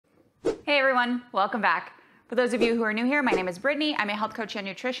Hey everyone, welcome back. For those of you who are new here, my name is Brittany. I'm a health coach and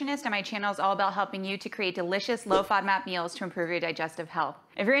nutritionist, and my channel is all about helping you to create delicious, low FODMAP meals to improve your digestive health.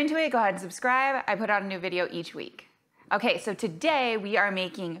 If you're into it, go ahead and subscribe. I put out a new video each week. Okay, so today we are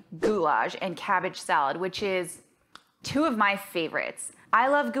making goulash and cabbage salad, which is two of my favorites. I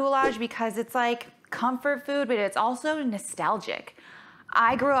love goulash because it's like comfort food, but it's also nostalgic.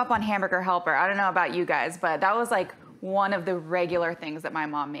 I grew up on Hamburger Helper. I don't know about you guys, but that was like one of the regular things that my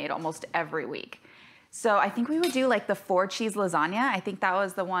mom made almost every week. So I think we would do like the Four Cheese Lasagna. I think that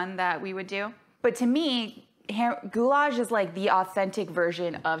was the one that we would do. But to me, goulash is like the authentic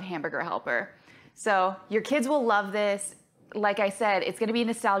version of Hamburger Helper. So your kids will love this. Like I said, it's gonna be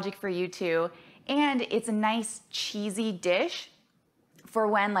nostalgic for you too. And it's a nice cheesy dish for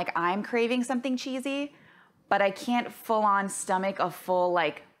when like I'm craving something cheesy, but I can't full on stomach a full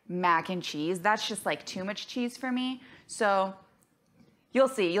like mac and cheese. That's just like too much cheese for me. So you'll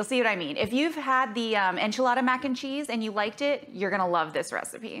see what I mean. If you've had the enchilada mac and cheese and you liked it, you're gonna love this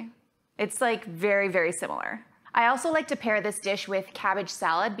recipe. It's like very, very similar. I also like to pair this dish with cabbage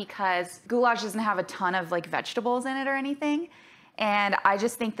salad because goulash doesn't have a ton of like vegetables in it or anything. And I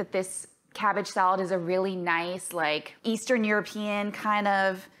just think that this cabbage salad is a really nice like Eastern European kind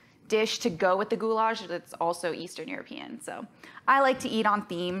of dish to go with the goulash that's also Eastern European. So I like to eat on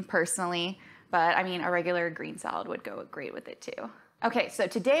theme personally, but I mean a regular green salad would go great with it too. Okay, so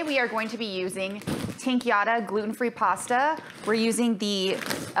today we are going to be using tinkyada gluten-free pasta. We're using the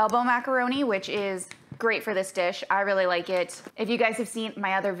elbow macaroni, which is great for this dish. I really like it. If you guys have seen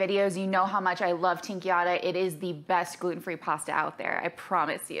my other videos, you know how much I love tinkyada. It is the best gluten-free pasta out there, I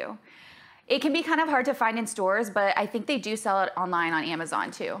promise you. It can be kind of hard to find in stores, but I think they do sell it online on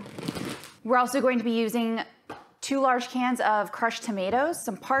Amazon too. We're also going to be using 2 large cans of crushed tomatoes,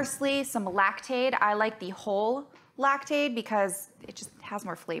 some parsley, some Lactaid. I like the whole Lactaid because it just has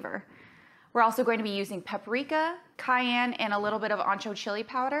more flavor. We're also going to be using paprika, cayenne, and a little bit of Ancho chili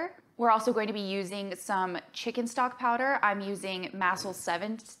powder. We're also going to be using some chicken stock powder. I'm using Massel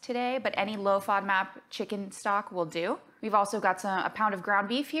 7 today, but any low FODMAP chicken stock will do. We've also got a pound of ground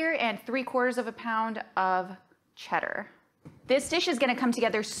beef here and 3/4 of a pound of cheddar. This dish is gonna come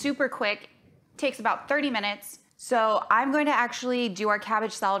together super quick. Takes about 30 minutes. So I'm going to actually do our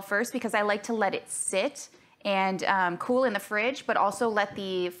cabbage salad first because I like to let it sit and cool in the fridge, but also let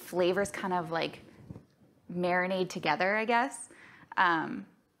the flavors kind of like marinate together, I guess.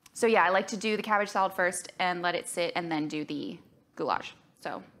 So yeah, I like to do the cabbage salad first and let it sit and then do the goulash.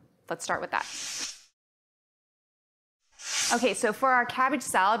 So let's start with that. Okay, so for our cabbage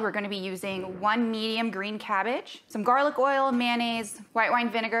salad, we're gonna be using 1 medium green cabbage, some garlic oil, mayonnaise, white wine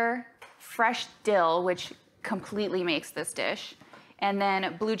vinegar, fresh dill, which completely makes this dish, and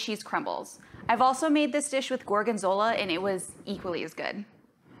then blue cheese crumbles. I've also made this dish with gorgonzola and it was equally as good.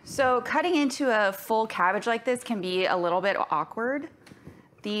 So cutting into a full cabbage like this can be a little bit awkward.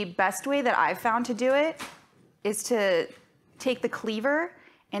 The best way that I've found to do it is to take the cleaver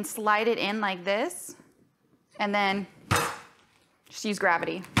and slide it in like this, and then just use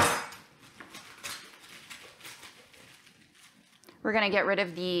gravity. We're gonna get rid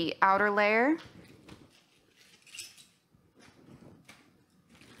of the outer layer.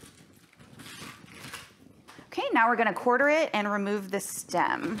 Okay, now we're gonna quarter it and remove the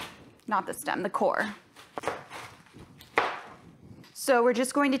stem. Not the stem, the core. So we're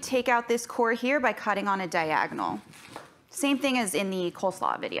just going to take out this core here by cutting on a diagonal. Same thing as in the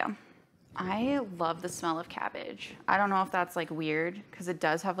coleslaw video. I love the smell of cabbage. I don't know if that's like weird, because it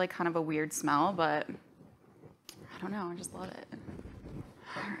does have like kind of a weird smell, but I don't know, I just love it.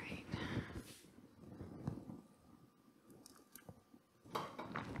 All right.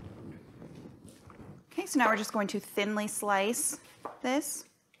 Okay, so now we're just going to thinly slice this.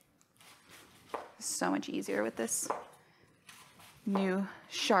 It's so much easier with this new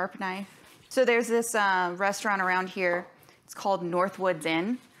sharp knife. So there's this restaurant around here. It's called Northwoods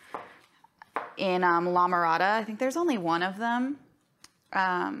Inn in La Mirada. I think there's only one of them.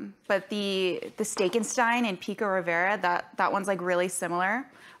 But the Steakenstein in Pico Rivera, that one's like really similar.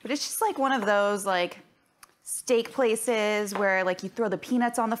 But it's just like one of those like steak places where like you throw the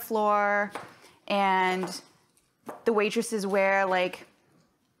peanuts on the floor and the waitresses wear like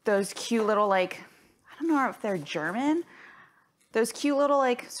those cute little like, I don't know if they're German, those cute little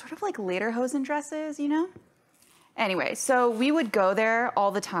like sort of like lederhosen dresses, you know? Anyway, so we would go there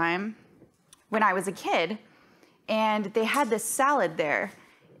all the time when I was a kid, and they had this salad there.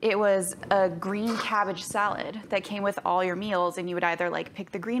 It was a green cabbage salad that came with all your meals, and you would either like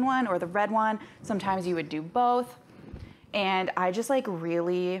pick the green one or the red one. Sometimes you would do both. And I just like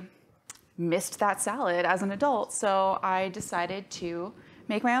really missed that salad as an adult. So I decided to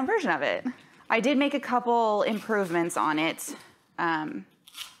make my own version of it. I did make a couple improvements on it,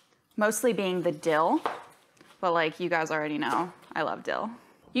 mostly being the dill, but like you guys already know, I love dill.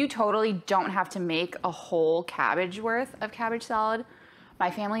 You totally don't have to make a whole cabbage worth of cabbage salad.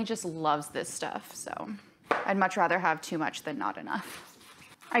 My family just loves this stuff, so I'd much rather have too much than not enough.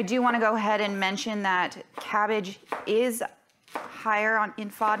 I do want to go ahead and mention that cabbage is higher in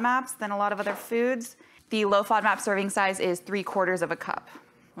FODMAPs than a lot of other foods. The low FODMAP serving size is 3/4 of a cup,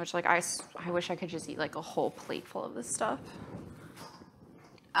 which like I wish I could just eat like a whole plate full of this stuff.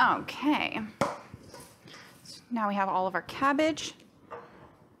 Okay, so now we have all of our cabbage.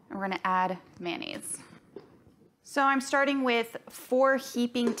 And we're gonna add mayonnaise. So I'm starting with 4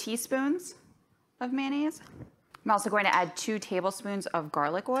 heaping teaspoons of mayonnaise. I'm also going to add 2 tablespoons of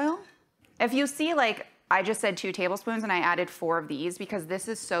garlic oil. If you see, like, I just said 2 tablespoons and I added 4 of these because this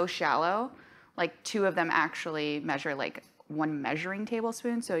is so shallow, like 2 of them actually measure like 1 measuring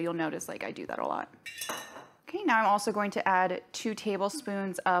tablespoon. So you'll notice like I do that a lot. Okay, now I'm also going to add 2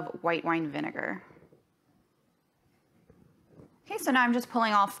 tablespoons of white wine vinegar. Okay, so now I'm just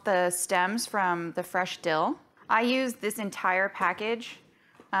pulling off the stems from the fresh dill. I use this entire package.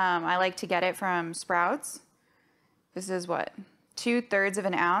 I like to get it from Sprouts. This is what, 2/3 of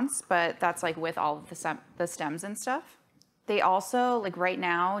an ounce, but that's like with all of the stems and stuff. They also, like right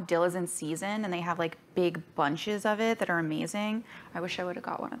now, dill is in season and they have like big bunches of it that are amazing. I wish I would have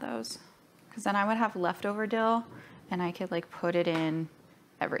got one of those because then I would have leftover dill and I could like put it in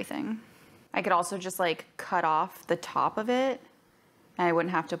everything. I could also just like cut off the top of it and I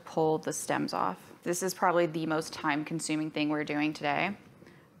wouldn't have to pull the stems off. This is probably the most time-consuming thing we're doing today,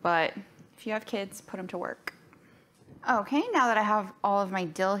 but if you have kids, put them to work. Okay, now that I have all of my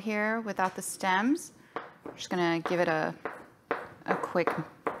dill here without the stems, I'm just gonna give it a quick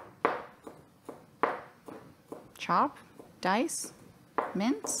chop, dice,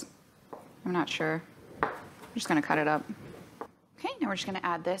 mince. I'm not sure. I'm just gonna cut it up. Okay, now we're just gonna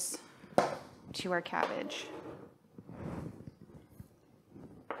add this to our cabbage.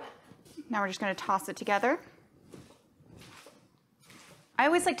 Now we're just gonna toss it together. I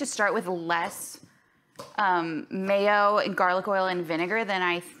always like to start with less mayo and garlic oil and vinegar than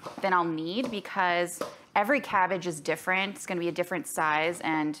I'll need because every cabbage is different. It's gonna be a different size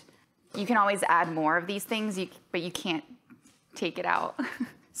and you can always add more of these things, but you can't take it out.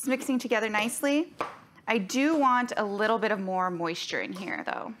 It's mixing together nicely. I do want a little bit of more moisture in here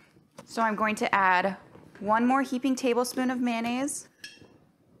though. So I'm going to add 1 more heaping tablespoon of mayonnaise,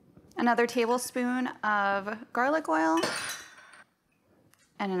 another tablespoon of garlic oil,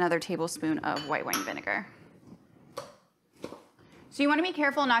 and another tablespoon of white wine vinegar. So you want to be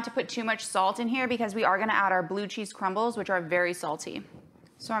careful not to put too much salt in here because we are going to add our blue cheese crumbles, which are very salty.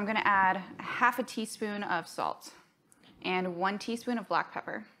 So I'm going to add 1/2 teaspoon of salt and 1 teaspoon of black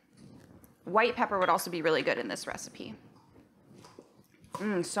pepper. White pepper would also be really good in this recipe.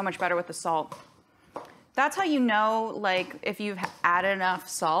 So much better with the salt. That's how you know, like, if you've added enough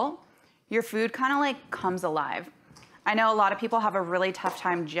salt, your food kind of like comes alive. I know a lot of people have a really tough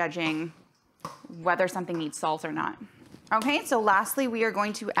time judging whether something needs salt or not. Okay, so lastly, we are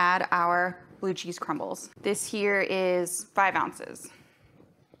going to add our blue cheese crumbles. This here is 5 ounces.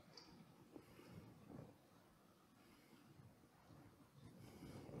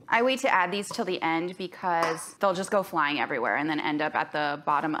 I wait to add these till the end because they'll just go flying everywhere and then end up at the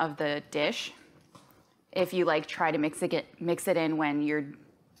bottom of the dish if you like try to mix it in when you're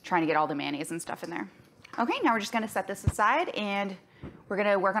trying to get all the mayonnaise and stuff in there. Okay, now we're just gonna set this aside and we're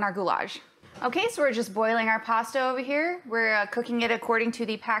gonna work on our goulash. Okay, so we're just boiling our pasta over here. We're cooking it according to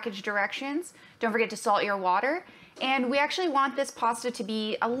the package directions. Don't forget to salt your water. And we actually want this pasta to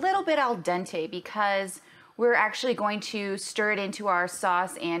be a little bit al dente because we're actually going to stir it into our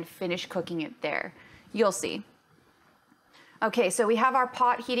sauce and finish cooking it there. You'll see. Okay, so we have our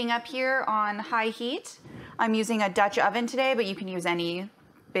pot heating up here on high heat. I'm using a Dutch oven today, but you can use any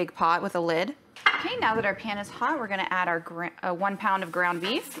big pot with a lid. Okay, now that our pan is hot, we're gonna add our 1 pound of ground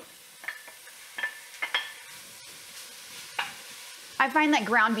beef. I find that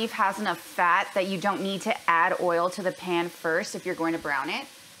ground beef has enough fat that you don't need to add oil to the pan first if you're going to brown it.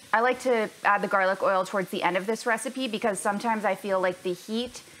 I like to add the garlic oil towards the end of this recipe because sometimes I feel like the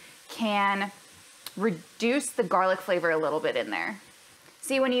heat can reduce the garlic flavor a little bit in there.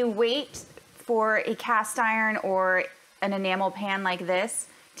 See, when you wait for a cast iron or an enamel pan like this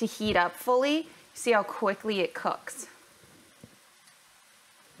to heat up fully, see how quickly it cooks.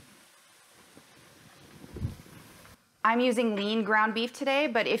 I'm using lean ground beef today,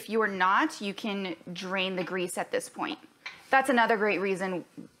 but if you are not, you can drain the grease at this point. That's another great reason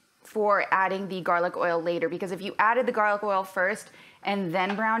for adding the garlic oil later, because if you added the garlic oil first and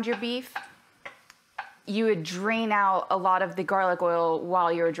then browned your beef, you would drain out a lot of the garlic oil while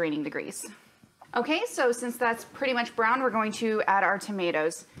you're draining the grease. Okay, so since that's pretty much brown, we're going to add our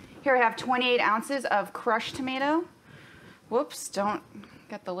tomatoes. Here I have 28 ounces of crushed tomato. Whoops, don't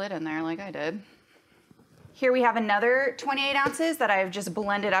get the lid in there like I did. Here we have another 28 ounces that I've just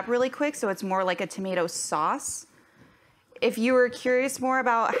blended up really quick, so it's more like a tomato sauce. If you were curious more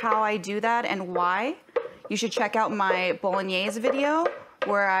about how I do that and why, you should check out my bolognese video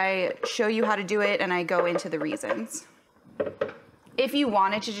where I show you how to do it and I go into the reasons. If you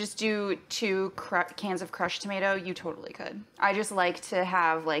wanted to just do 2 cans of crushed tomato, you totally could. I just like to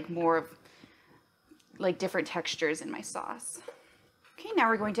have like more of like different textures in my sauce. Okay, now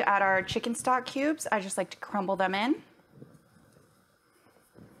we're going to add our chicken stock cubes. I just like to crumble them in.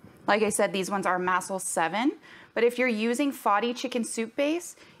 Like I said, these ones are Massel 7, but if you're using FODMAP chicken soup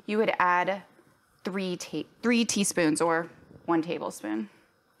base, you would add 3 teaspoons or 1 tablespoon.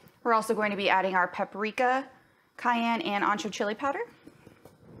 We're also going to be adding our paprika, cayenne, and ancho chili powder.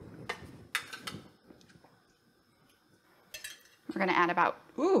 We're going to add about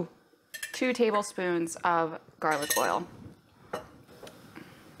 2 tablespoons of garlic oil.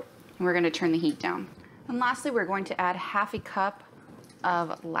 And we're going to turn the heat down. And lastly, we're going to add half a cup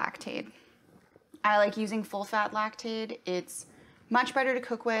of Lactaid. I like using full fat Lactaid. It's much better to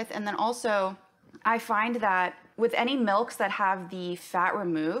cook with. And then also, I find that with any milks that have the fat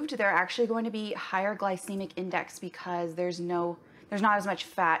removed, they're actually going to be higher glycemic index because there's not as much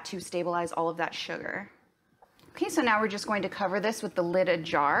fat to stabilize all of that sugar. Okay, so now we're just going to cover this with the lid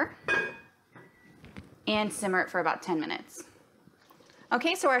ajar and simmer it for about 10 minutes.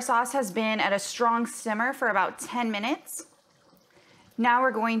 Okay, so our sauce has been at a strong simmer for about 10 minutes. Now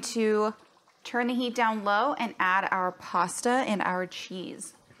we're going to turn the heat down low and add our pasta and our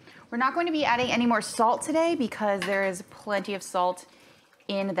cheese. We're not going to be adding any more salt today because there is plenty of salt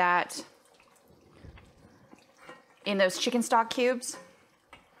in those chicken stock cubes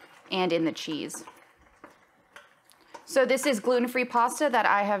and in the cheese. So this is gluten-free pasta that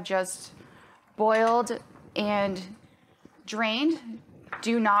I have just boiled and drained.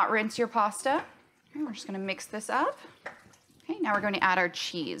 Do not rinse your pasta. Okay, we're just going to mix this up. Okay, now we're going to add our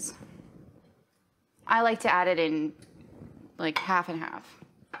cheese. I like to add it in like half and half.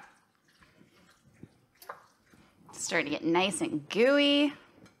 It's starting to get nice and gooey.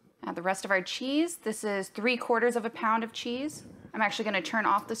 Add the rest of our cheese. This is 3/4 pound of cheese. I'm actually going to turn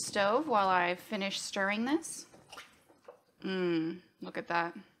off the stove while I finish stirring this. Look at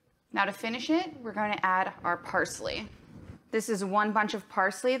that. Now to finish it, we're going to add our parsley. This is 1 bunch of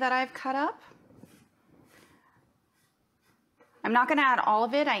parsley that I've cut up. I'm not going to add all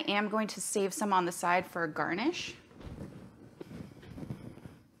of it. I am going to save some on the side for a garnish.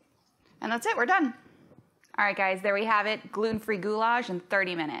 And that's it, we're done. All right, guys, there we have it. Gluten-free goulash in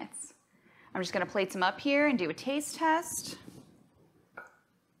 30 minutes. I'm just going to plate some up here and do a taste test.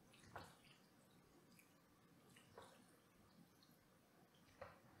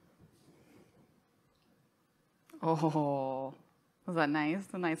 Oh, was that nice?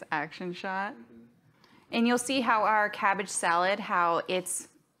 A nice action shot. And you'll see how our cabbage salad, how it's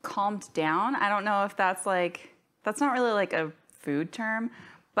calmed down. I don't know if that's not really like a food term,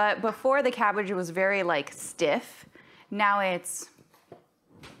 but before the cabbage was very like stiff. Now it's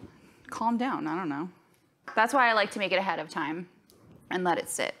calmed down, I don't know. That's why I like to make it ahead of time and let it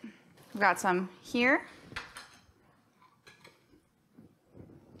sit. We've got some here.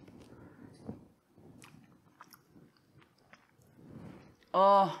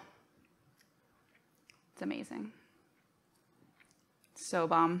 Oh, it's amazing. So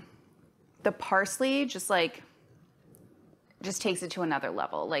bomb. The parsley just takes it to another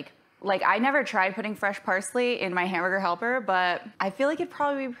level. Like I never tried putting fresh parsley in my Hamburger Helper, but I feel like it'd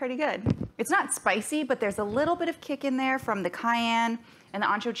probably be pretty good. It's not spicy, but there's a little bit of kick in there from the cayenne and the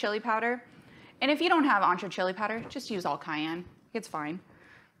ancho chili powder. And if you don't have ancho chili powder, just use all cayenne. It's fine.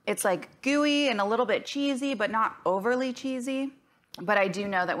 It's like gooey and a little bit cheesy, but not overly cheesy. But I do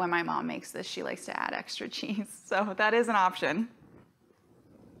know that when my mom makes this, she likes to add extra cheese. So that is an option.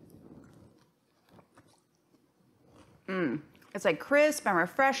 It's like crisp and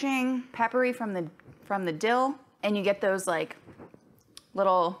refreshing, peppery from the dill, and you get those like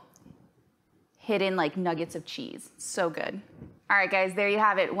little hidden like nuggets of cheese. So good. All right, guys, there you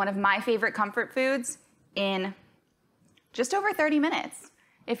have it. One of my favorite comfort foods in just over 30 minutes.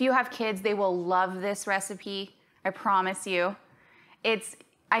 If you have kids, they will love this recipe. I promise you.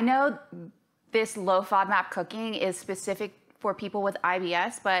 I know this low FODMAP cooking is specific for people with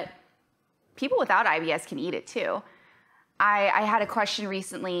IBS, but people without IBS can eat it too. I had a question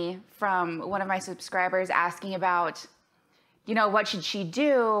recently from one of my subscribers asking about, you know, what should she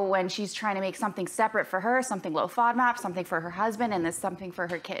do when she's trying to make something separate for her, something low FODMAP, something for her husband, and this something for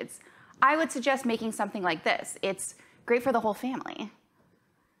her kids. I would suggest making something like this. It's great for the whole family.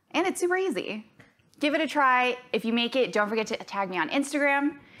 And it's super easy. Give it a try. If you make it, don't forget to tag me on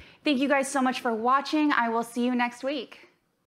Instagram. Thank you guys so much for watching. I will see you next week.